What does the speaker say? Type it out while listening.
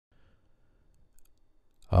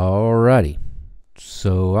Alrighty,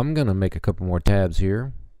 so I'm gonna make a couple more tabs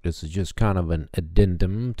here. This is just kind of an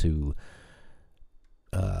addendum to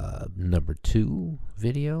number 2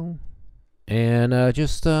 video, and I'm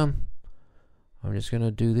just gonna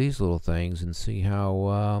do these little things and see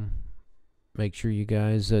how make sure you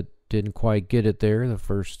guys that didn't quite get it there the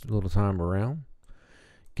first little time around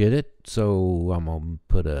get it. So I'm gonna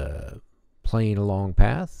put a plane along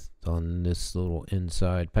path on this little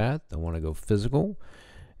inside path. I want to go physical,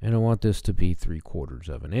 and I want this to be 3/4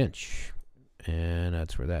 of an inch, and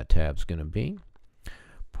that's where that tab's going to be.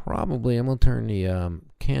 Probably I'm going to turn the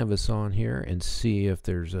canvas on here and see if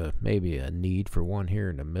there's maybe a need for one here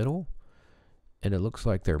in the middle, and it looks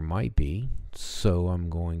like there might be, so I'm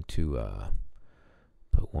going to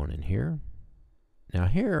put one in here. Now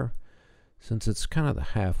here, since it's kind of the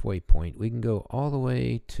halfway point, we can go all the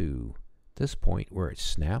way to this point where it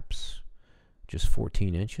snaps, just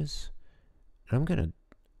 14 inches. And I'm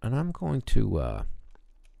going to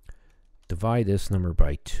divide this number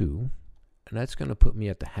by 2, and that's going to put me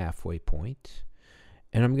at the halfway point.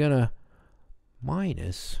 And I'm going to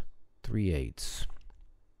minus 3/8.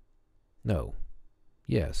 No.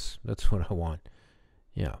 Yes, that's what I want.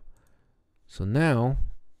 Yeah. So now,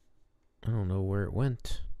 I don't know where it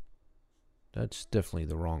went. That's definitely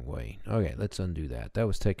the wrong way. Okay, let's undo that. That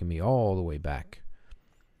was taking me all the way back.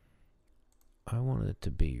 I want it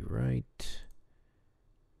to be right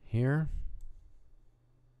here.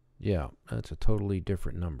 Yeah, that's a totally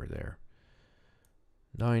different number there.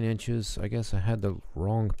 9 inches. I guess I had the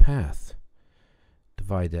wrong path.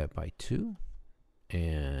 Divide that by 2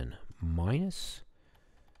 and minus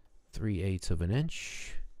 3/8 of an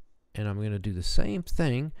inch. And I'm going to do the same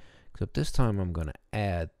thing, except this time I'm going to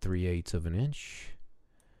add 3/8 of an inch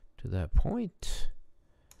to that point.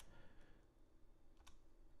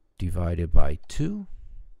 Divided by 2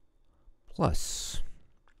 plus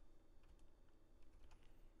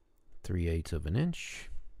 3/8 of an inch.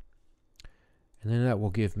 And then that will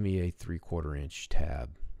give me a 3/4 inch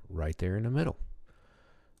tab right there in the middle.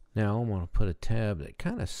 Now I'm going to put a tab that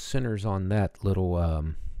kind of centers on that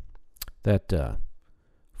little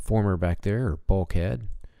former back there, or bulkhead,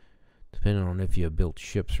 depending on if you built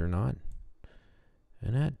ships or not.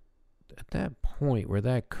 And at that point where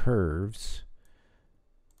that curves,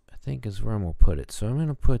 I think is where I'm going to put it. So I'm going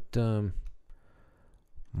to put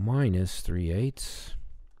minus 3/8,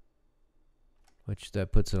 which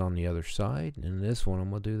that puts it on the other side. And this one I'm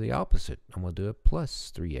going to do the opposite. I'm going to do it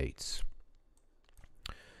plus 3/8.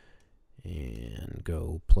 And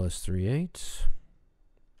go plus 3/8.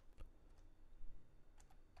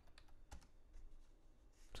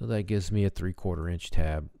 So that gives me a 3/4 inch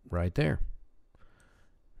tab right there.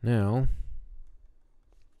 Now,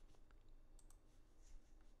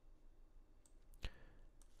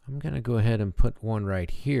 I'm going to go ahead and put one right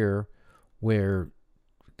here where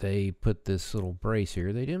they put this little brace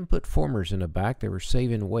here. They didn't put formers in the back. They were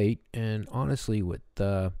saving weight. And honestly, with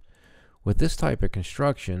this type of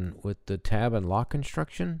construction, with the tab and lock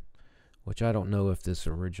construction, which I don't know if this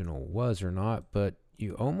original was or not, but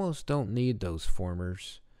you almost don't need those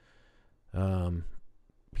formers.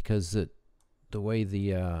 Because the way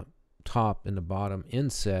the top and the bottom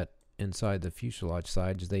inset inside the fuselage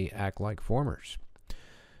sides, they act like formers.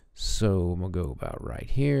 So I'm going to go about right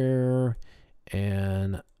here,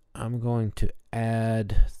 and I'm going to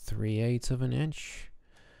add 3/8 of an inch.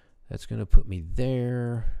 That's going to put me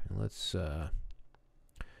there. Let's we're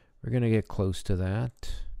going to get close to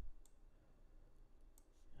that,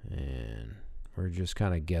 and we're just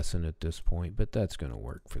kind of guessing at this point, but that's going to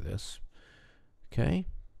work for this. Okay,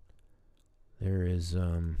 there is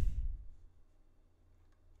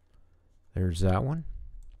there's that one.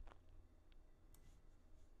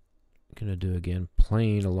 Gonna do again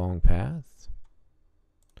plane along path.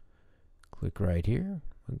 Click right here.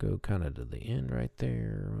 I'll go kind of to the end right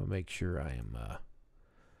there. I'll make sure I am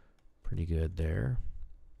pretty good there.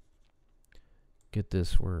 Get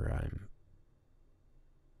this where I'm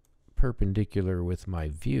perpendicular with my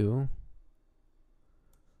view.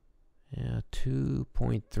 Yeah,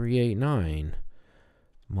 2.389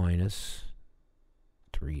 minus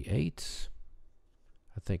 3/8.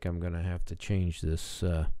 I think I'm going to have to change this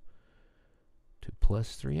to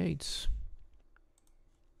plus 3/8.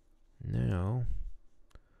 Now,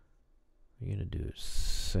 we're going to do the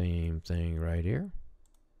same thing right here.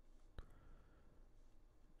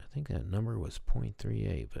 I think that number was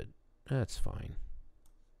 0.38, but that's fine.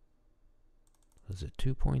 Was it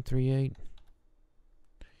 2.38?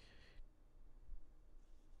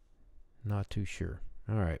 Not too sure.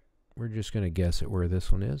 All right, we're just going to guess at where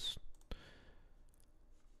this one is.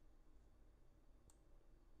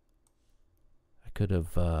 could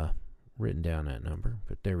have written down that number,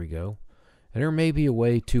 but there we go. And there may be a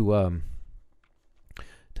way to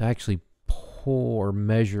actually pull or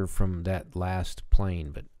measure from that last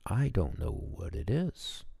plane, but I don't know what it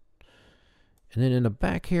is. And then in the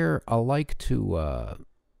back here, I like to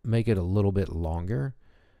make it a little bit longer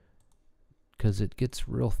because it gets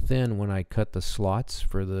real thin when I cut the slots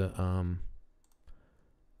for the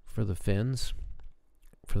fins,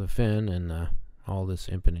 for the fin and all this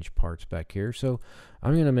impingement parts back here. So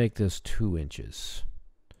I'm going to make this 2 inches,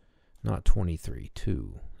 not 23,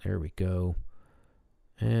 2. There we go.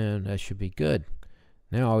 And that should be good.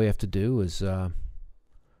 Now all we have to do is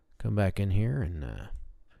come back in here and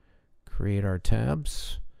create our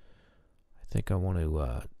tabs. I think I want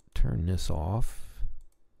to turn this off.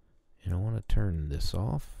 And I want to turn this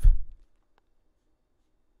off.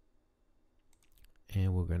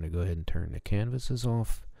 And we're going to go ahead and turn the canvases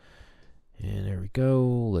off. And there we go.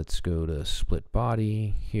 Let's go to split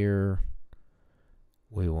body here.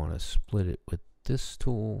 We want to split it with this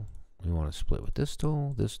tool. We want to split with this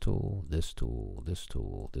tool, this tool, this tool, this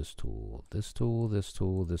tool, this tool, this tool, this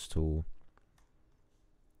tool, this tool,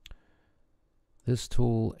 this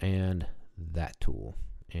tool, and that tool.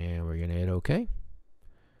 And we're going to hit OK.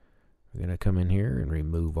 We're going to come in here and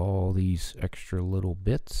remove all these extra little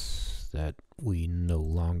bits that we no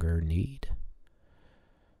longer need.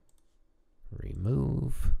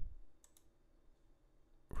 Remove.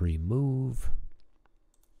 Remove.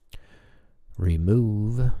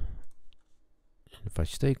 Remove. And if I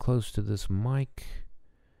stay close to this mic,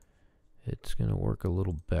 it's going to work a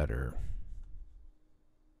little better.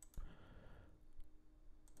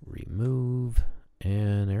 Remove.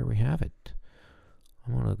 And there we have it.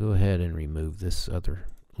 I'm going to go ahead and remove this other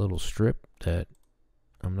little strip that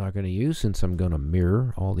I'm not going to use since I'm going to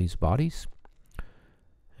mirror all these bodies.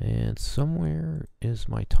 And somewhere is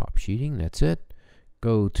my top sheeting. That's it.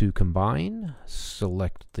 Go to combine,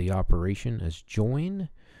 select the operation as join.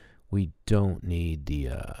 We don't need the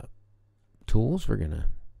tools. We're going to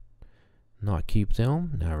not keep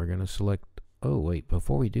them. Now we're going to select, oh wait,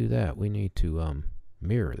 before we do that, we need to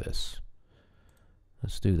mirror this.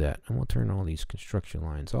 Let's do that. And we'll turn all these construction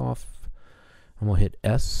lines off. I'm going to hit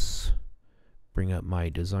S, bring up my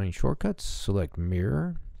design shortcuts, select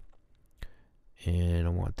mirror. And I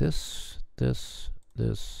want this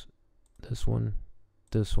one.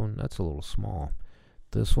 That's a little small.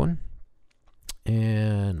 This one.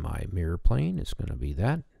 And my mirror plane is going to be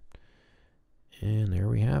that. And there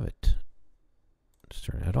we have it. Let's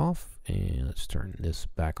turn that off. And let's turn this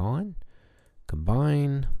back on.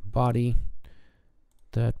 Combine, body,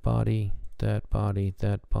 that body, that body,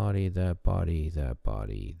 that body, that body, that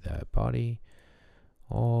body, that body.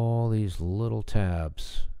 All these little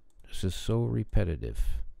tabs. This is so repetitive.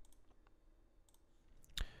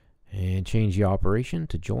 And change the operation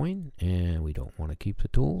to join. And we don't want to keep the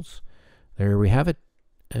tools. There we have it.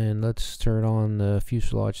 And let's turn on the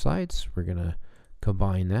fuselage sides. We're going to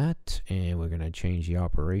combine that. And we're going to change the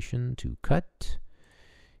operation to cut.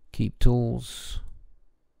 Keep tools.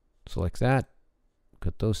 Select that.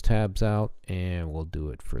 Cut those tabs out. And we'll do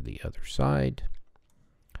it for the other side.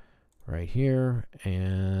 Right here.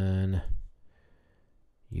 And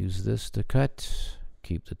use this to cut.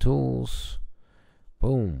 Keep the tools.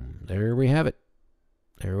 Boom. There we have it.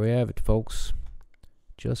 There we have it, folks.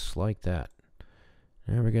 Just like that.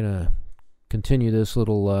 Now we're going to continue this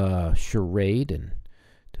little charade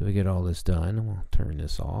until we get all this done. We'll turn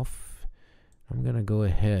this off. I'm going to go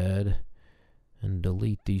ahead and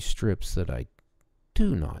delete these strips that I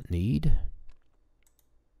do not need.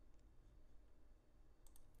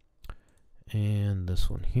 And this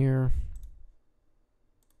one here.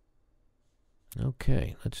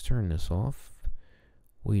 Okay, let's turn this off.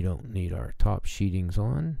 We don't need our top sheetings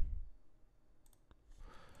on.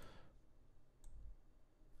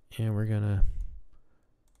 And we're going to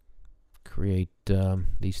create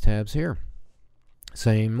these tabs here.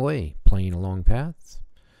 Same way, plane along path.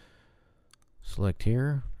 Select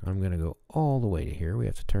here. I'm going to go all the way to here. We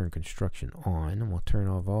have to turn construction on, and we'll turn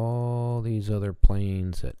off all these other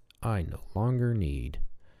planes that I no longer need.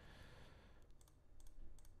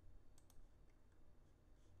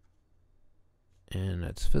 And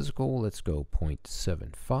that's physical. Let's go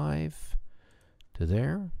 0.75 to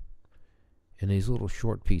there. And these little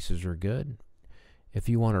short pieces are good. If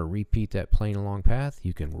you want to repeat that plane along path,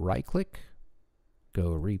 you can right click,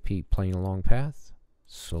 go repeat plane along path,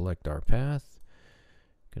 select our path.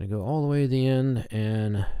 Going to go all the way to the end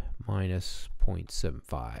and minus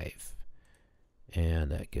 0.75.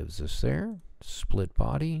 And that gives us there. Split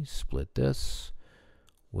body, split this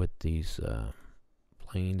with these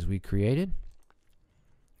planes we created.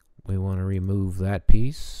 we want to remove that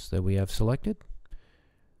piece that we have selected,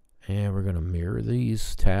 and we're going to mirror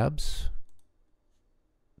these tabs.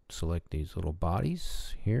 Select these little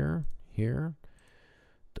bodies here, here.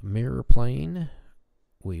 The mirror plane,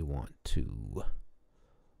 we want to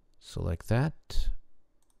select that,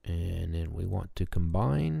 and then we want to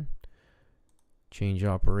combine, change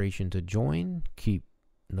operation to join,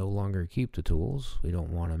 no longer keep the tools. We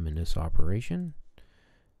don't want them in this operation.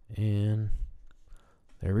 And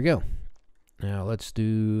there we go. Now let's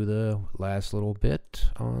do the last little bit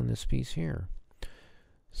on this piece here.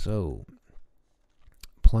 So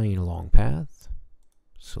plane along path,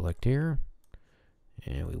 select here,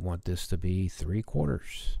 and we want this to be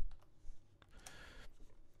 3/4.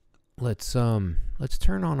 Let's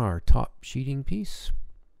turn on our top sheeting piece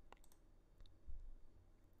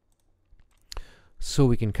so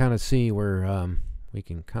we can kind of see where we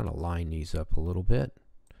can kind of line these up a little bit.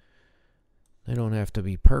 They don't have to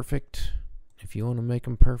be perfect. If you want to make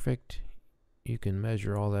them perfect, you can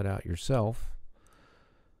measure all that out yourself.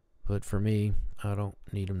 But for me, I don't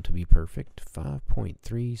need them to be perfect.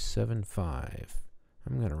 5.375.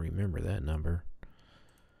 I'm going to remember that number.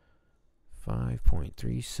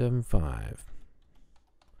 5.375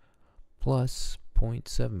 plus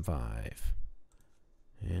 0.75.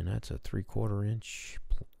 And that's a 3/4 inch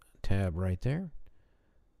tab right there.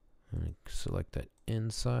 And select that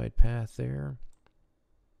inside path there.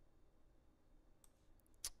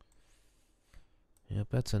 Yep,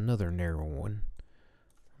 that's another narrow one.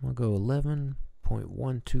 I'm going to go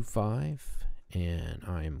 11.125, and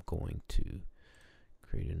I'm going to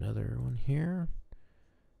create another one here.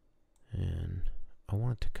 And I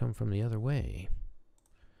want it to come from the other way.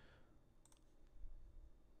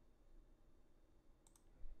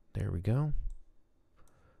 There we go.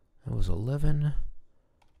 That was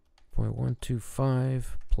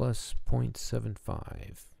 11.125 plus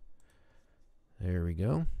 0.75. There we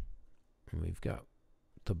go. And we've got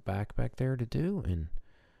the back there to do, and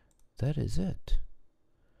that is it.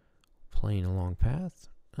 Plane along path.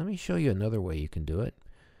 Let me show you another way you can do it.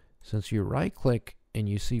 Since you right click and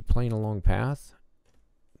you see plane along path,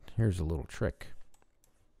 here's a little trick.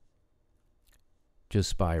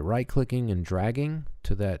 Just by right clicking and dragging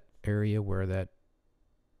to that area where that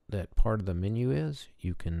part of the menu is,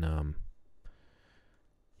 you can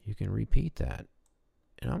repeat that.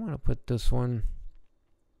 And I'm going to put this one,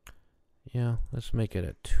 yeah, let's make it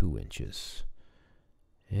at 2 inches.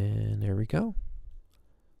 And there we go.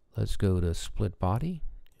 Let's go to split body.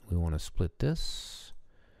 We want to split this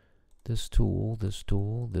tool, this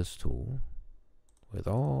tool, this tool with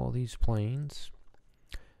all these planes.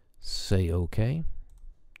 Say OK.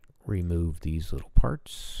 Remove these little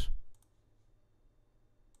parts.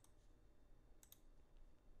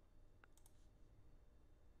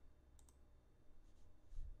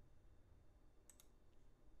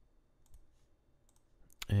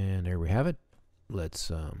 And there we have it. Let's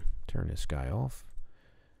turn this guy off.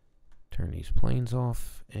 Turn these planes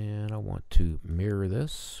off, and I want to mirror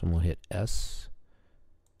this. I'm going to hit S,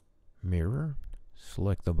 mirror,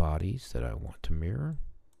 select the bodies that I want to mirror.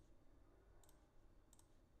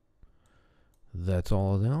 That's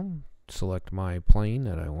all of them. Select my plane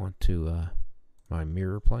that I want to, my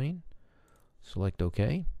mirror plane. Select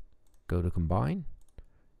OK. Go to combine.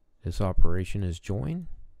 This operation is join.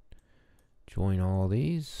 Join all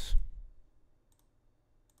these.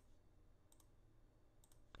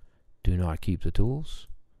 Do not keep the tools.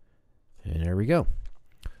 And there we go.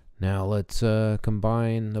 Now let's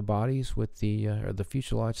combine the bodies with the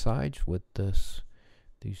fuselage sides with these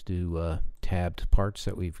two tabbed parts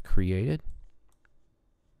that we've created.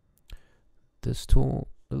 This tool,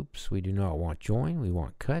 oops, we do not want join. We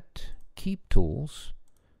want cut, keep tools.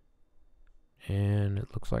 And it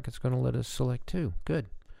looks like it's going to let us select two. Good.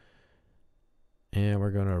 And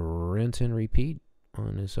we're going to rinse and repeat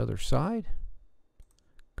on this other side.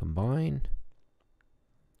 Combine,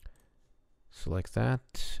 select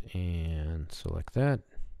that, and select that,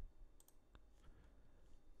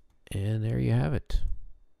 and there you have it.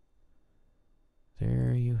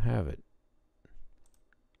 There you have it.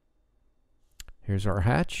 Here's our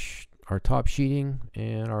hatch, our top sheeting,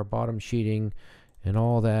 and our bottom sheeting, and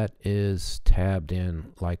all that is tabbed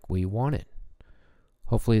in like we want it.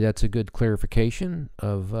 Hopefully that's a good clarification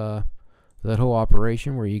of that whole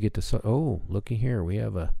operation where you get to, oh, looky here, we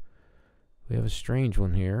have a strange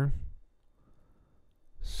one here.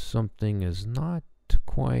 Something is not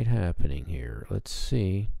quite happening here. Let's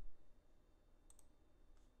see.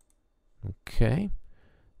 Okay,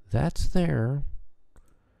 that's there,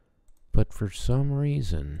 but for some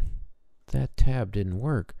reason that tab didn't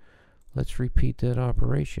work. Let's repeat that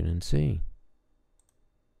operation and see.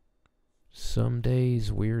 some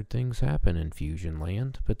days weird things happen in Fusion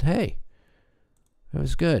land, but hey, that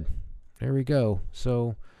was good. There we go.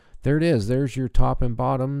 So there it is. There's your top and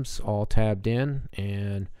bottoms all tabbed in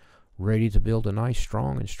and ready to build a nice,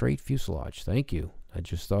 strong, and straight fuselage. Thank you. I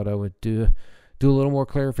just thought I would do a little more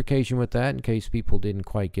clarification with that in case people didn't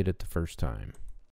quite get it the first time.